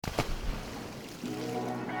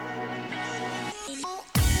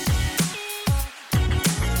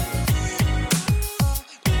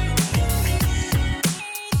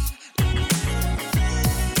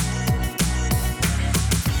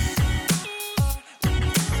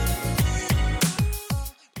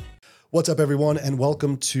What's up, everyone, and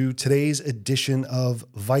welcome to today's edition of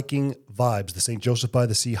Viking Vibes, the St. Joseph by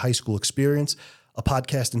the Sea High School Experience, a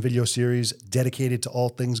podcast and video series dedicated to all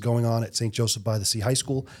things going on at St. Joseph by the Sea High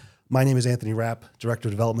School. My name is Anthony Rapp, Director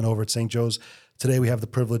of Development over at St. Joe's. Today, we have the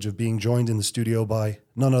privilege of being joined in the studio by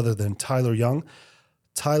none other than Tyler Young.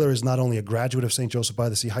 Tyler is not only a graduate of St. Joseph by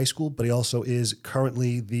the Sea High School, but he also is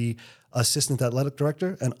currently the Assistant Athletic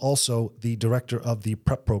Director and also the Director of the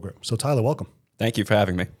Prep Program. So, Tyler, welcome. Thank you for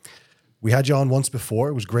having me. We had you on once before.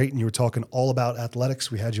 It was great, and you were talking all about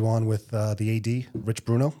athletics. We had you on with the AD, Rich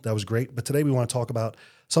Bruno. That was great. But today we want to talk about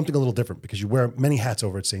something a little different because you wear many hats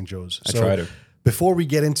over at St. Joe's. I try to. Before we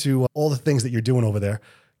get into all the things that you're doing over there,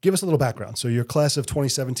 give us a little background. So you're class of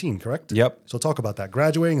 2017, correct? Yep. So talk about that,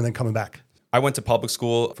 graduating and then coming back. I went to public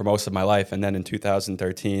school for most of my life, and then in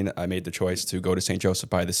 2013, I made the choice to go to St.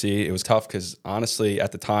 Joseph by the Sea. It was tough because, honestly,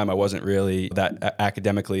 at the time, I wasn't really that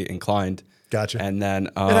academically inclined. Gotcha. And then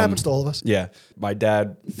it happens to all of us. Yeah. My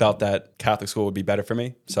dad felt that Catholic school would be better for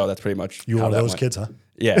me. So that's pretty much You were how one of that those went. kids, huh?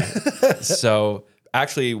 Yeah. So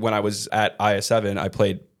actually, when I was at IS7, I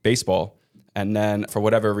played baseball. And then for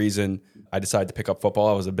whatever reason, I decided to pick up football.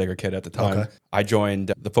 I was a bigger kid at the time. Okay. I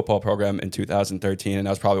joined the football program in 2013, and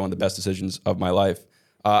that was probably one of the best decisions of my life.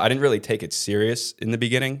 I didn't really take it serious in the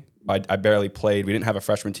beginning. I barely played. We didn't have a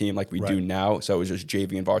freshman team like we do now, so it was just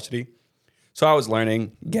JV and varsity. So I was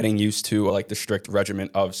learning, getting used to like the strict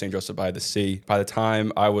regiment of St. Joseph by the Sea. By the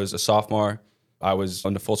time I was a sophomore, I was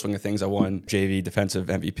on the full swing of things. I won JV defensive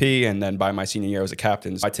MVP, and then by my senior year, I was a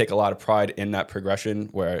captain. So I take a lot of pride in that progression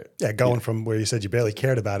where... Yeah, going from where you said you barely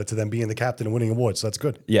cared about it to then being the captain and winning awards. So that's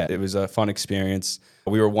good. Yeah, it was a fun experience.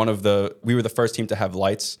 We were the first team to have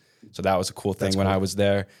lights. So that was a cool thing when I was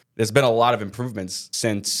there. There's been a lot of improvements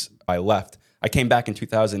since I left. I came back in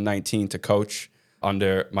 2019 to coach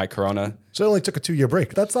under my corona. So it only took a 2-year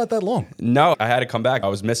break. That's not that long. No, I had to come back. I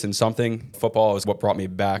was missing something. Football is what brought me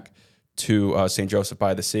back to St. Joseph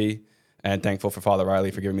by the Sea, and thankful for Father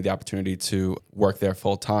Riley for giving me the opportunity to work there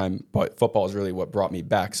full time. But football is really what brought me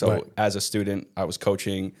back. So as a student, I was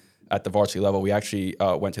coaching at the varsity level. We actually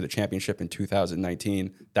went to the championship in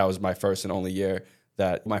 2019. That was my first and only year.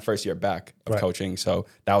 My first year back of coaching. So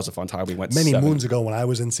that was a fun time. We went many moons ago when I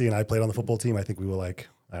was in C and I played on the football team. I think we were like,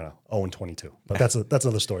 I don't know, 0-22. But that's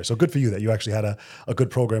another story. So good for you that you actually had a good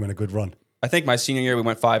program and a good run. I think my senior year we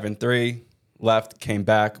went 5-3, left, came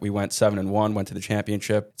back. We went 7-1, went to the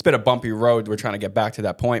championship. It's been a bumpy road. We're trying to get back to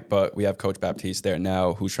that point, but we have Coach Baptiste there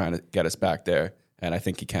now who's trying to get us back there, and I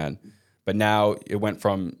think he can. But now it went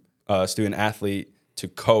from student athlete to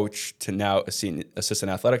coach to now assistant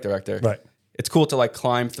athletic director. Right. It's cool to like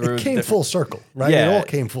climb through. It came full circle, right? Yeah. It all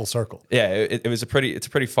came full circle. Yeah, it's a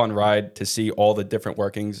pretty fun ride to see all the different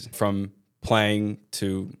workings from playing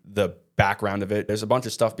to the background of it. There's a bunch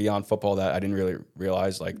of stuff beyond football that I didn't really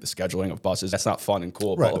realize, like the scheduling of buses. That's not fun and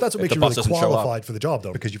cool. Right, but that's what makes you really qualified for the job,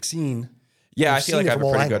 though, because you've seen. Yeah, I feel like I have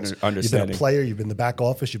a pretty good understanding. You've been a player, you've been in the back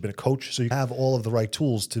office, you've been a coach, so you have all of the right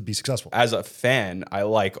tools to be successful. As a fan, I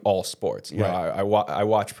like all sports. You know, I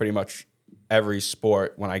watch pretty much every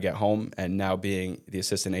sport when I get home, and now being the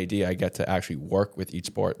assistant AD, I get to actually work with each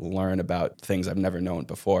sport, learn about things I've never known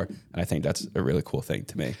before, and I think that's a really cool thing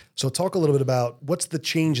to me. So talk a little bit about what's the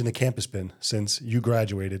change in the campus been since you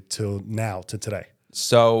graduated till now to today?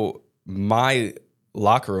 So my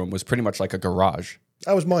locker room was pretty much like a garage.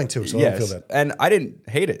 That was mine too, so I don't feel that. And I didn't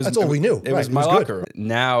hate it. That's all we knew. It was my locker room.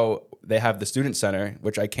 Now they have the student center,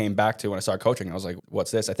 which I came back to when I started coaching. I was like,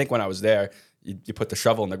 what's this? I think when I was there, you put the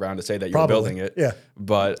shovel in the ground to say that you were building it. Yeah.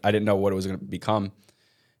 But I didn't know what it was going to become.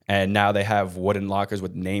 And now they have wooden lockers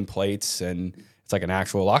with nameplates, and it's like an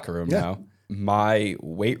actual locker room now. My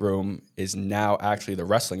weight room is now actually the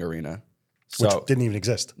wrestling arena. Which didn't even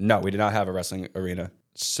exist. No, we did not have a wrestling arena.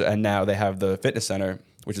 So, and now they have the fitness center,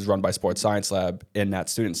 which is run by Sports Science Lab in that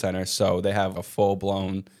student center. So they have a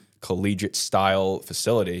full-blown collegiate style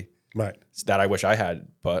facility. Right. That I wish I had,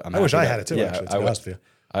 but I wish I had it too, actually, to be honest with you.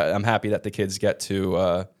 I'm happy that the kids get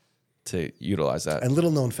to utilize that. And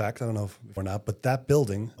little known fact, I don't know if or not, but that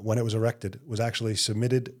building, when it was erected, was actually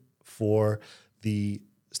submitted for the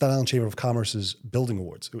Staten Island Chamber of Commerce's Building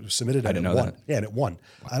Awards. It was submitted and it won. That. Yeah, and it won.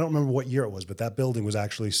 I don't remember what year it was, but that building was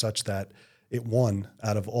actually such that it won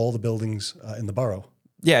out of all the buildings in the borough.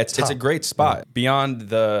 Yeah, it's a great spot. Yeah. Beyond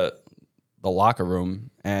the locker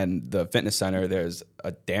room and the fitness center, there's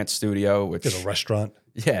a dance studio. There's a restaurant.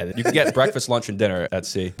 Yeah, you can get breakfast, lunch, and dinner at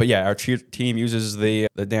sea. But yeah, our team uses the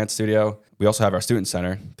dance studio. We also have our student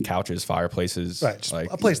center, the couches, fireplaces. Right, just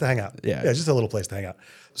a place to hang out. Yeah, just a little place to hang out.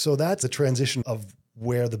 So that's a transition of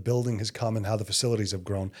where the building has come and how the facilities have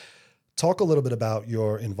grown. Talk a little bit about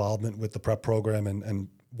your involvement with the prep program and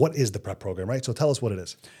what is the prep program, right? So tell us what it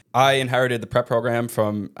is. I inherited the prep program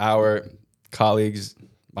from our colleagues,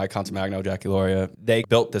 Mike Contamagno, Jackie Loria. They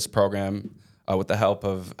built this program with the help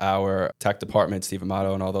of our tech department, Steve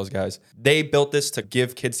Amato, and all those guys. They built this to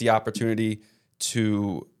give kids the opportunity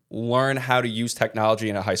to learn how to use technology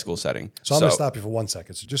in a high school setting. So I'm going to stop you for 1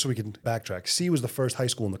 second. So just so we can backtrack. C was the first high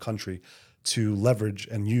school in the country to leverage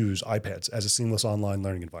and use iPads as a seamless online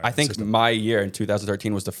learning environment. I think my year in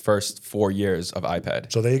 2013 was the first 4 years of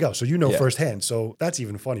iPad. So there you go. So you know firsthand. So that's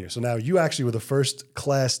even funnier. So now you actually were the first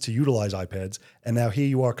class to utilize iPads. And now here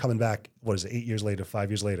you are coming back, what is it, 8 years later, 5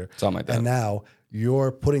 years later. Something like that. And now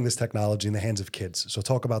you're putting this technology in the hands of kids. So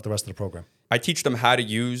talk about the rest of the program. I teach them how to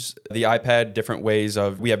use the iPad, different ways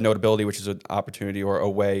of, we have Notability, which is an opportunity or a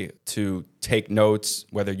way to take notes,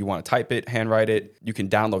 whether you want to type it, handwrite it. You can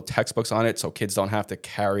download textbooks on it so kids don't have to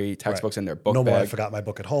carry textbooks in their book bag. No more, I forgot my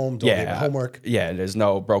book at home, don't get my homework. Yeah, there's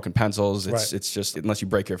no broken pencils. It's just, unless you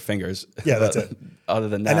break your fingers. Yeah, that's it. Other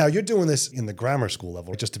than that. And now you're doing this in the grammar school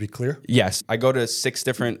level, just to be clear? Yes. I go to 6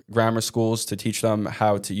 different grammar schools to teach them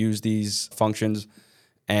how to use these functions.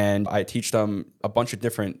 And I teach them a bunch of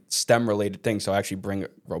different STEM-related things. So I actually bring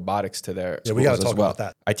robotics to their schools we got to talk as well. about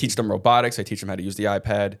that. I teach them robotics. I teach them how to use the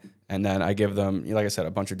iPad. And then I give them, like I said,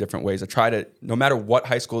 a bunch of different ways. I try to, no matter what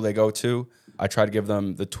high school they go to, I try to give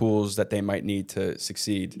them the tools that they might need to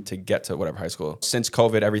succeed to get to whatever high school. Since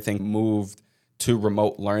COVID, everything moved to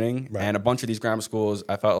remote learning. Right. And a bunch of these grammar schools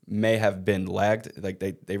I felt may have been lagged. Like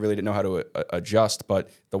they really didn't know how to adjust, but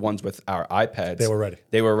the ones with our iPads, they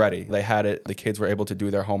were ready. They had it. The kids were able to do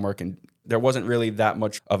their homework, and there wasn't really that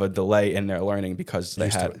much of a delay in their learning because they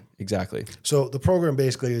had it. Exactly. So the program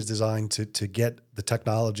basically is designed to get the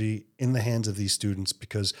technology in the hands of these students,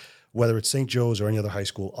 because whether it's St. Joe's or any other high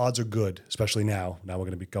school, odds are good, especially now we're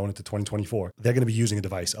going to be going into 2024, they're going to be using a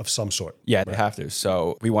device of some sort. Yeah, right? They have to.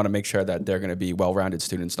 So we want to make sure that they're going to be well-rounded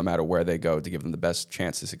students no matter where they go to give them the best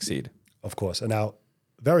chance to succeed. Of course. And now,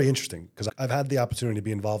 very interesting, because I've had the opportunity to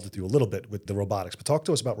be involved with you a little bit with the robotics, but talk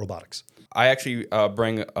to us about robotics. I actually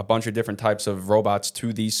bring a bunch of different types of robots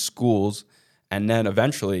to these schools, and then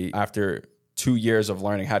eventually, after 2 years of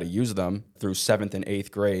learning how to use them through 7th and 8th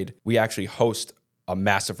grade, we actually host a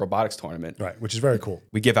massive robotics tournament. Right, which is very cool.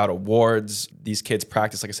 We give out awards. These kids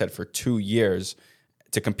practice, like I said, for 2 years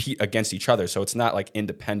to compete against each other. So it's not like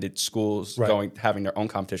independent schools having their own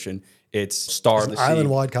competition. It's Star of the Sea.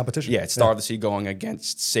 Island-wide competition. Yeah, it's Star of the Sea going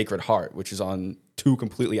against Sacred Heart, which is on 2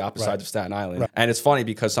 completely opposite sides of Staten Island. Right. And it's funny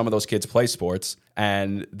because some of those kids play sports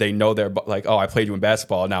and they know they're like, oh, I played you in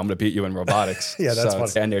basketball, now I'm going to beat you in robotics. Yeah, that's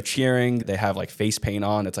funny. And they're cheering. They have like face paint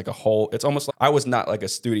on. It's like it's almost like, I was not like a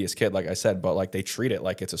studious kid, like I said, but like they treat it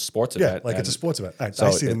like it's a sports event. Yeah, like it's a sports event. Right, so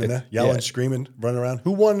I see them in there yelling, screaming, running around.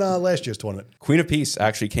 Who won last year's tournament? Queen of Peace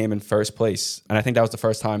actually came in first place. And I think that was the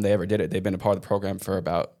first time they ever did it. They've been a part of the program for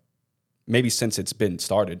about maybe since it's been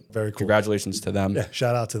started. Very cool. Congratulations to them. Yeah,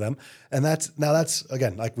 shout out to them. And that's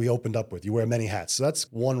again, like we opened up with, you wear many hats. So that's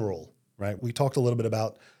one role, right? We talked a little bit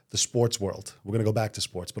about the sports world. We're going to go back to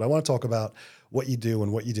sports, but I want to talk about what you do,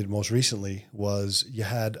 and what you did most recently was you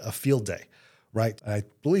had a field day, right? And I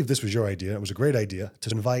believe this was your idea. It was a great idea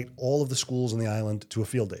to invite all of the schools on the island to a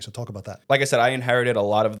field day. So talk about that. Like I said, I inherited a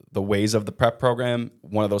lot of the ways of the prep program.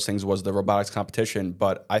 One of those things was the robotics competition,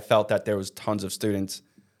 but I felt that there was tons of students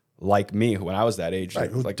like me, who when I was that age,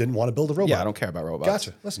 who didn't want to build a robot. Yeah, I don't care about robots.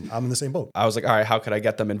 Gotcha. Listen, I'm in the same boat. I was like, all right, how could I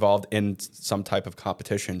get them involved in some type of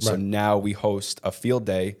competition? So now we host a field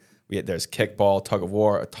day. There's kickball, tug of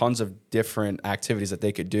war, tons of different activities that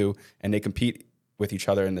they could do, and they compete with each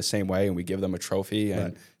other in the same way, and we give them a trophy,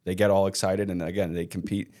 and they get all excited, and again, they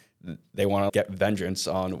compete. They want to get vengeance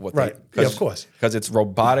on what yeah, of course. Because it's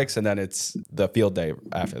robotics, and then it's the field day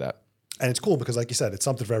after that. And it's cool because, like you said, it's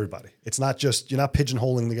something for everybody. It's not just, you're not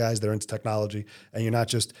pigeonholing the guys that are into technology, and you're not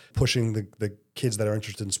just pushing the kids that are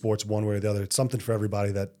interested in sports one way or the other. It's something for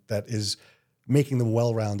everybody that is making them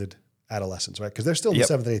well-rounded adolescents, right? Because they're still in the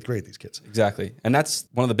 7th and 8th grade, these kids. Exactly. And that's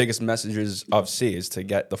one of the biggest messages of C, is to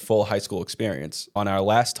get the full high school experience. On our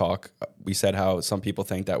last talk, we said how some people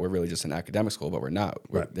think that we're really just an academic school, but we're not.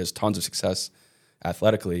 There's tons of success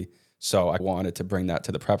athletically. So I wanted to bring that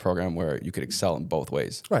to the prep program where you could excel in both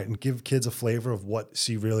ways. Right, and give kids a flavor of what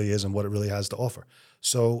C really is and what it really has to offer.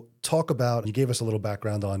 So talk about, you gave us a little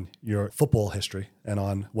background on your football history and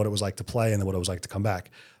on what it was like to play and then what it was like to come back.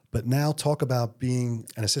 But now talk about being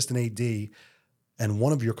an assistant AD, and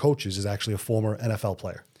one of your coaches is actually a former NFL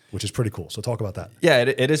player, which is pretty cool. So talk about that. Yeah,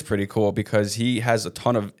 it is pretty cool because he has a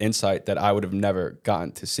ton of insight that I would have never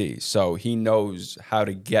gotten to see. So he knows how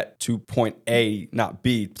to get to point A, not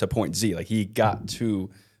B, to point Z. Like he got to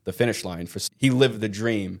the finish line. He lived the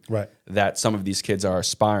dream that some of these kids are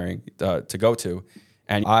aspiring to go to.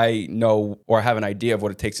 And I know or have an idea of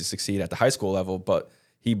what it takes to succeed at the high school level, but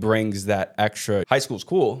he brings that extra. High school's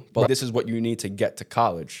cool, but this is what you need to get to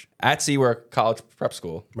college. At C, we're a college prep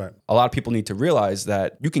school. Right. A lot of people need to realize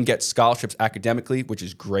that you can get scholarships academically, which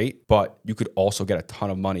is great, but you could also get a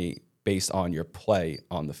ton of money based on your play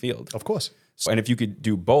on the field. Of course. And if you could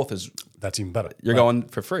do both, that's even better. You're going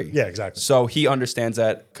for free. Yeah, exactly. So he understands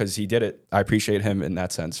that because he did it. I appreciate him in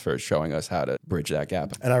that sense for showing us how to bridge that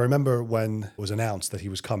gap. And I remember when it was announced that he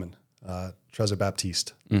was coming, Trezor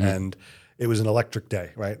Baptiste, and it was an electric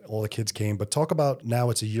day, right? All the kids came. But talk about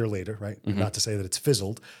now it's a year later, right? Not to say that it's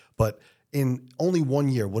fizzled, but in only 1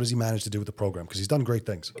 year, what does he manage to do with the program? Because he's done great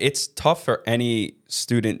things. It's tough for any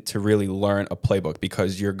student to really learn a playbook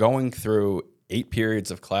because you're going through 8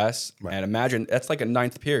 periods of class. Right. And imagine that's like a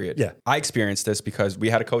 9th period. Yeah. I experienced this because we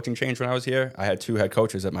had a coaching change when I was here. I had 2 head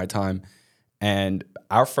coaches at my time. And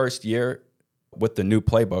our first year with the new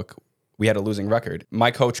playbook, we had a losing record.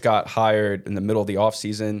 My coach got hired in the middle of the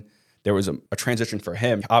offseason. There was a transition for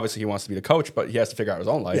him. Obviously, he wants to be the coach, but he has to figure out his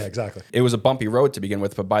own life. Yeah, exactly. It was a bumpy road to begin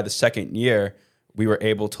with, but by the second year, we were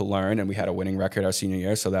able to learn, and we had a winning record our senior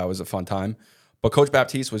year, so that was a fun time. But Coach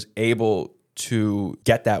Baptiste was able to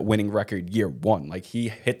get that winning record year 1. Like, he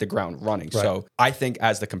hit the ground running. Right. So I think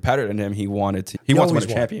as the competitor in him, he wants to win a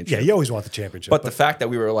championship. Yeah, you always want the championship. But the fact that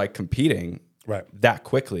we were like competing that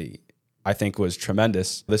quickly, I think was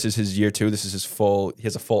tremendous. This is his year 2. This is he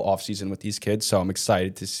has a full off season with these kids. So I'm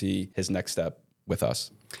excited to see his next step with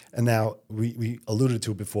us. And now we alluded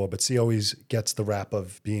to it before, but C always gets the rap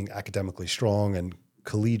of being academically strong and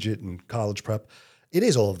collegiate and college prep. It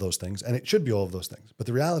is all of those things, and it should be all of those things. But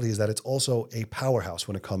the reality is that it's also a powerhouse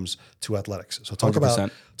when it comes to athletics. So talk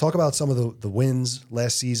 100%. about some of the wins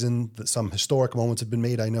last season, some historic moments have been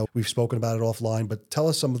made. I know we've spoken about it offline, but tell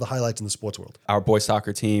us some of the highlights in the sports world. Our boys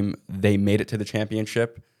soccer team, they made it to the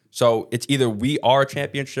championship. So it's either we are a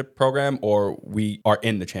championship program or we are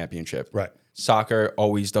in the championship. Right. Soccer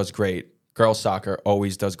always does great. Girls soccer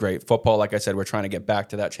always does great. Football, like I said, we're trying to get back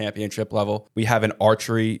to that championship level. We have an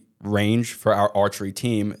archery range for our archery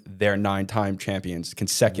team. They're 9-time champions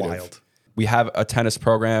consecutive. Wild. We have a tennis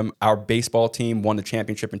program. Our baseball team won the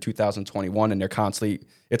championship in 2021, and they're constantly,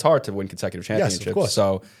 it's hard to win consecutive championships. Yes, of course.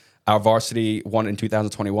 So our varsity won in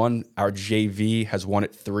 2021. Our JV has won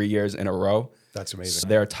it 3 years in a row. That's amazing. So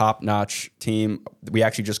they're a top-notch team. We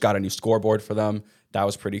actually just got a new scoreboard for them. That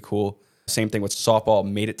was pretty cool. Same thing with softball,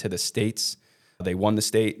 made it to the states. They won the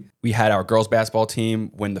state. We had our girls basketball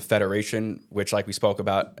team win the federation, which, like we spoke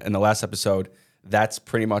about in the last episode, that's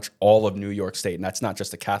pretty much all of New York State. And that's not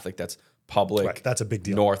just a Catholic, that's public. Right. That's a big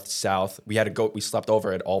deal. North, south. We had to go, we slept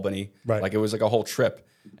over at Albany. Right. Like, it was like a whole trip,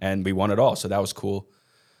 and we won it all. So that was cool.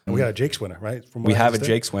 And we got a Jake's winner, right? We have a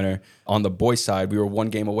Jake's winner. On the boys' side, we were 1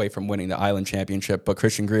 game away from winning the Island Championship. But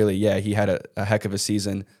Christian Greeley, he had a heck of a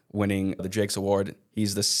season winning the Jake's Award.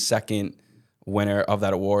 He's the second winner of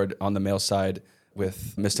that award on the male side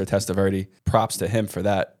with Mr. Testaverde. Props to him for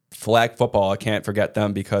that. Flag football, I can't forget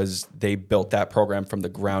them because they built that program from the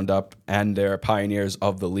ground up, and they're pioneers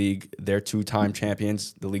of the league. They're 2-time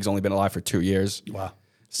champions. The league's only been alive for 2 years. Wow.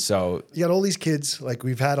 So you got all these kids like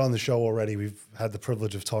we've had on the show already. We've had the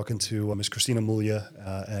privilege of talking to Miss Christina Mulia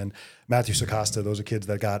and Matthew Sacosta. Those are kids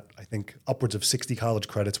that got, I think, upwards of 60 college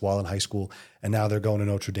credits while in high school, and now they're going to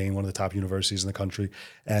Notre Dame, one of the top universities in the country,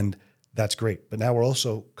 and that's great. But now we're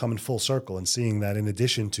also coming full circle and seeing that in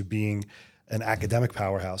addition to being an academic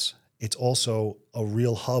powerhouse, it's also a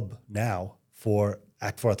real hub now for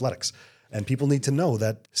athletics. And people need to know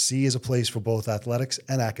that C is a place for both athletics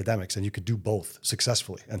and academics, and you could do both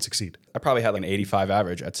successfully and succeed. I probably had like an 85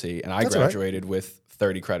 average at C, and I graduated with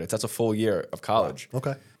 30 credits. That's a full year of college. Wow.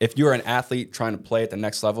 Okay. If you're an athlete trying to play at the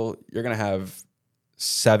next level, you're going to have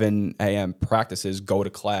 7 a.m. practices, go to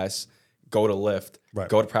class, go to lift,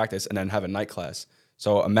 go to practice, and then have a night class.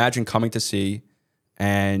 So imagine coming to C,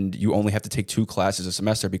 and you only have to take 2 classes a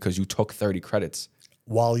semester because you took 30 credits.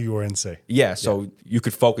 While you were in C. Yeah, so you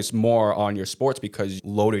could focus more on your sports because you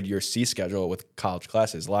loaded your C schedule with college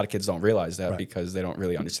classes. A lot of kids don't realize that because they don't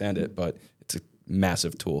really understand it, but it's a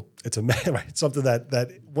massive tool. It's something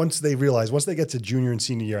that once they get to junior and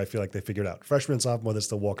senior year, I feel like they figured out. Freshman and sophomore, they're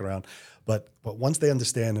still walking around. But once they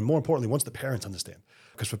understand, and more importantly, once the parents understand,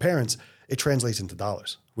 because for parents, it translates into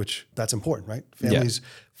dollars, which that's important, right?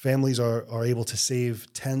 Families are able to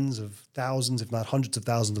save tens of thousands, if not hundreds of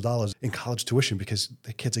thousands of dollars in college tuition because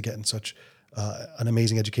the kids are getting such an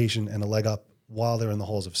amazing education and a leg up while they're in the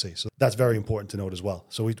halls of C. So that's very important to note as well.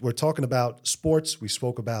 So we're talking about sports. We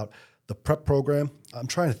spoke about the prep program. I'm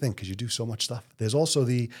trying to think because you do so much stuff. There's also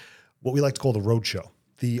what we like to call the road show.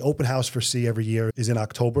 The open house for C every year is in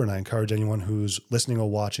October, and I encourage anyone who's listening or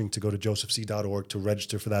watching to go to josephc.org to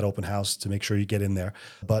register for that open house to make sure you get in there.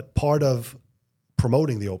 But part of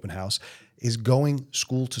promoting the open house is going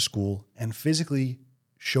school to school and physically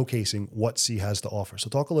showcasing what C has to offer. So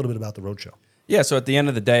talk a little bit about the roadshow. Yeah, so at the end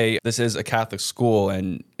of the day, this is a Catholic school,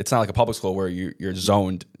 and it's not like a public school where you're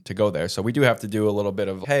zoned to go there. So we do have to do a little bit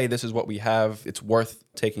of, hey, this is what we have. It's worth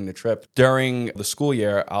taking the trip. During the school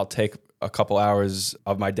year, I'll take a couple hours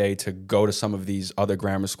of my day to go to some of these other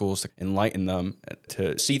grammar schools to enlighten them,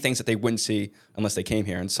 to see things that they wouldn't see unless they came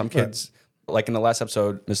here. And some kids, like in the last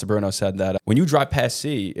episode, Mr. Bruno said that when you drive past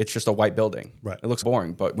C, it's just a white building. Right. It looks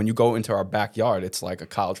boring. But when you go into our backyard, it's like a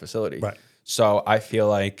college facility. Right. So I feel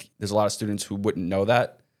like there's a lot of students who wouldn't know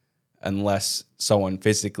that unless someone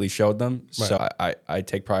physically showed them. Right. So I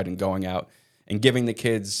take pride in going out and giving the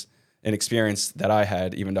kids an experience that I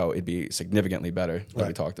had, even though it'd be significantly better than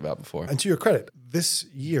we talked about before. And to your credit, this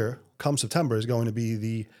year, come September, is going to be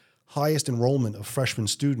the highest enrollment of freshman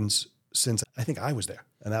students since I think I was there.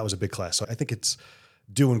 And that was a big class. So I think it's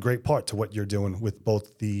due in great part to what you're doing with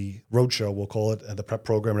both the roadshow, we'll call it, and the prep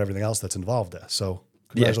program and everything else that's involved there. So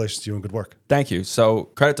congratulations to you and good work. Thank you. So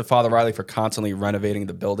credit to Father Riley for constantly renovating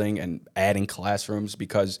the building and adding classrooms,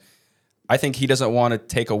 because I think he doesn't want to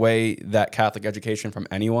take away that Catholic education from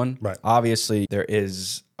anyone. Right. Obviously, there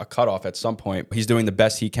is a cutoff at some point. He's doing the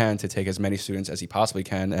best he can to take as many students as he possibly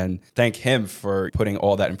can, and thank him for putting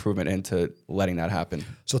all that improvement into letting that happen.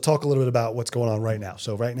 So talk a little bit about what's going on right now.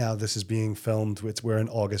 So right now, this is being filmed. We're in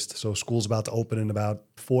August. So school's about to open in about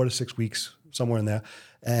 4 to 6 weeks, somewhere in there.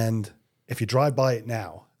 And if you drive by it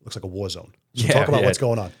now, it looks like a war zone. So talk about what's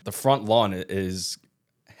going on. The front lawn is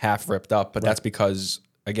half ripped up, but that's because,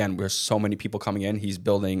 again, there's so many people coming in. He's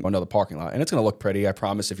building another parking lot, and it's going to look pretty. I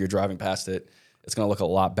promise if you're driving past it, it's going to look a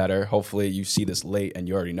lot better. Hopefully you see this late and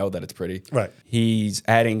you already know that it's pretty. Right. He's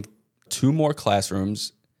adding 2 more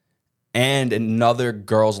classrooms and another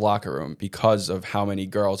girls' locker room because of how many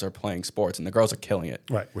girls are playing sports, and the girls are killing it.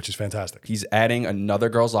 Right, which is fantastic. He's adding another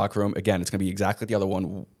girls' locker room. Again, it's going to be exactly the other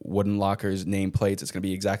one, wooden lockers, name plates. It's going to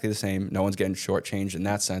be exactly the same. No one's getting shortchanged in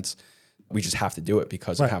that sense. We just have to do it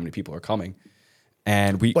because of how many people are coming.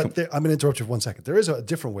 And I'm going to interrupt you for 1 second. There is a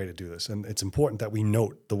different way to do this, and it's important that we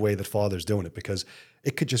note the way that Father's doing it, because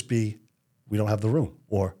it could just be we don't have the room,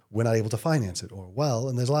 or we're not able to finance it, or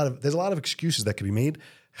and there's a lot of excuses that could be made.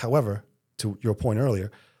 However, to your point earlier,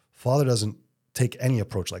 Father doesn't take any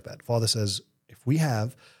approach like that. Father says, if we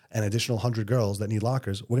have an additional 100 girls that need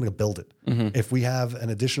lockers, we're going to build it. Mm-hmm. If we have an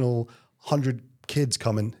additional 100 kids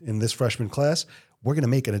coming in this freshman class, we're going to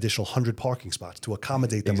make an additional 100 parking spots to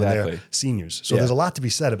accommodate them when they're seniors. So there's a lot to be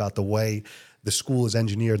said about the way the school is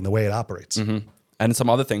engineered and the way it operates. Mm-hmm. And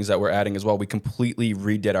some other things that we're adding as well. We completely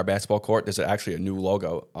redid our basketball court. There's actually a new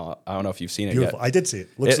logo. I don't know if you've seen it Beautiful. yet. I did see it.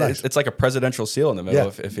 Looks nice. It's like a presidential seal in the middle,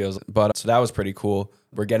 it feels. But so that was pretty cool.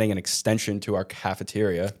 We're getting an extension to our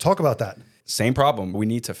cafeteria. Talk about that. Same problem. We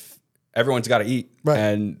need to, everyone's got to eat. Right.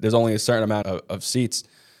 And there's only a certain amount of seats.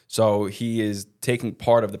 So he is taking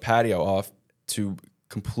part of the patio off to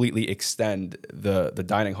completely extend the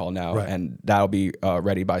dining hall now. Right. And that'll be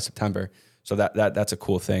ready by September. So that's a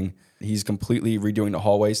cool thing. He's completely redoing the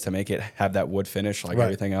hallways to make it have that wood finish like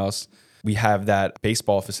everything else. We have that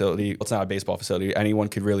baseball facility. It's not a baseball facility. Anyone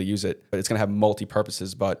could really use it. But it's going to have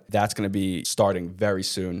multi-purposes, but that's going to be starting very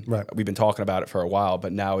soon. Right. We've been talking about it for a while,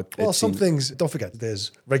 but now some things, don't forget,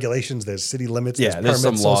 there's regulations, there's city limits, there's permits,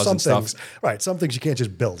 some laws and things, stuff. Right, some things you can't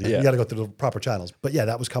just build. You got to go through the proper channels. But yeah,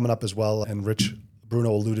 that was coming up as well, and Rich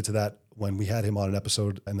Bruno alluded to that when we had him on an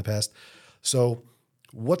episode in the past. So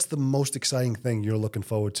what's the most exciting thing you're looking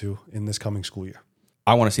forward to in this coming school year?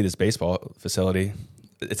 I want to see this baseball facility.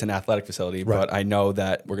 It's an athletic facility, but I know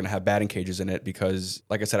that we're going to have batting cages in it because,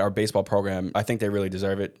 like I said, our baseball program, I think they really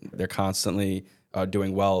deserve it. They're constantly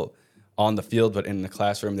doing well on the field, but in the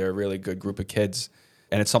classroom, they're a really good group of kids,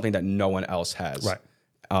 and it's something that no one else has. Right.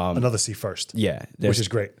 Another C first. Yeah. Which is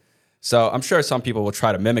great. So I'm sure some people will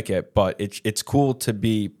try to mimic it, but it's cool to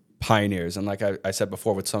be pioneers. And like I said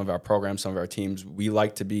before, with some of our programs, some of our teams, we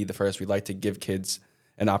like to be the first. We like to give kids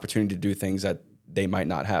an opportunity to do things that they might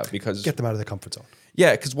not have, because get them out of their comfort zone.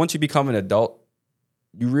 Yeah, because once you become an adult,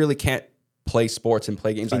 you really can't play sports and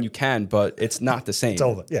play games. Right. And you can, but it's not the same. It's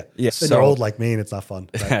over. Yeah. Yeah. Then you're old like me and it's not fun.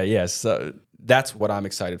 Right? Yes. So that's what I'm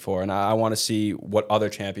excited for. And I want to see what other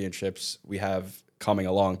championships we have coming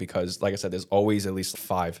along, because like I said, there's always at least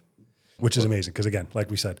 5. Which is amazing. Because again, like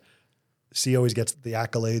we said, C always gets the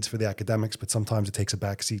accolades for the academics, but sometimes it takes a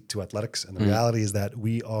backseat to athletics. And the reality is that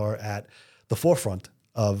we are at the forefront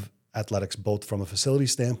of athletics, both from a facility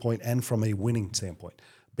standpoint and from a winning standpoint.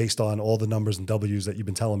 based on all the numbers and W's that you've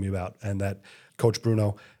been telling me about and that Coach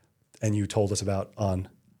Bruno and you told us about on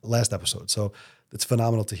last episode. So it's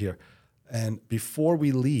phenomenal to hear. And before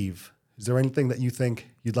we leave, is there anything that you think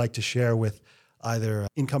you'd like to share with either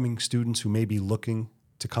incoming students who may be looking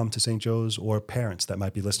to come to St. Joe's or parents that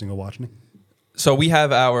might be listening or watching? So we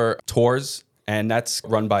have our tours, and that's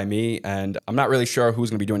run by me. And I'm not really sure who's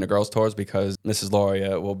going to be doing the girls' tours because Mrs.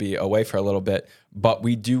 Loria will be away for a little bit. But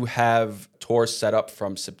we do have tours set up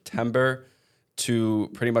from September to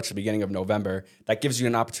pretty much the beginning of November. That gives you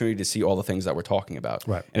an opportunity to see all the things that we're talking about.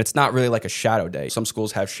 Right. And it's not really like a shadow day. Some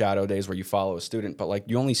schools have shadow days where you follow a student, but like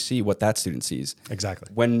you only see what that student sees. Exactly.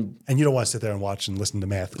 And you don't want to sit there and watch and listen to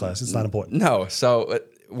math class. It's not important. No. So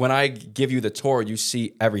when I give you the tour, you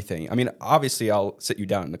see everything. I mean, obviously, I'll sit you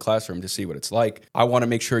down in the classroom to see what it's like. I want to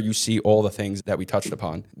make sure you see all the things that we touched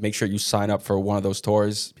upon. Make sure you sign up for one of those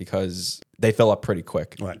tours because they fill up pretty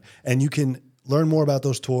quick. Right. And you can learn more about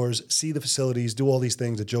those tours, see the facilities, do all these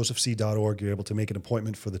things at josephc.org. You're able to make an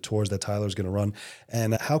appointment for the tours that Tyler's going to run.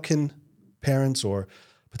 And how can parents or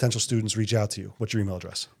potential students reach out to you? What's your email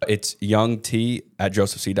address? It's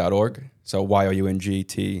youngT@josephc.org. So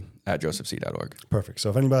youngt@josephc.org. Perfect.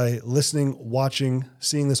 So if anybody listening, watching,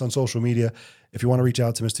 seeing this on social media, if you want to reach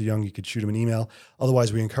out to Mr. Young, you could shoot him an email.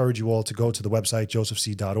 Otherwise, we encourage you all to go to the website,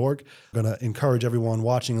 josephc.org. We're going to encourage everyone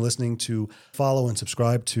watching and listening to follow and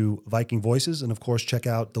subscribe to Viking Voices. And of course, check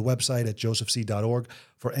out the website at josephc.org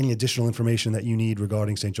for any additional information that you need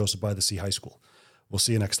regarding St. Joseph by the Sea High School. We'll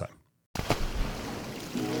see you next time.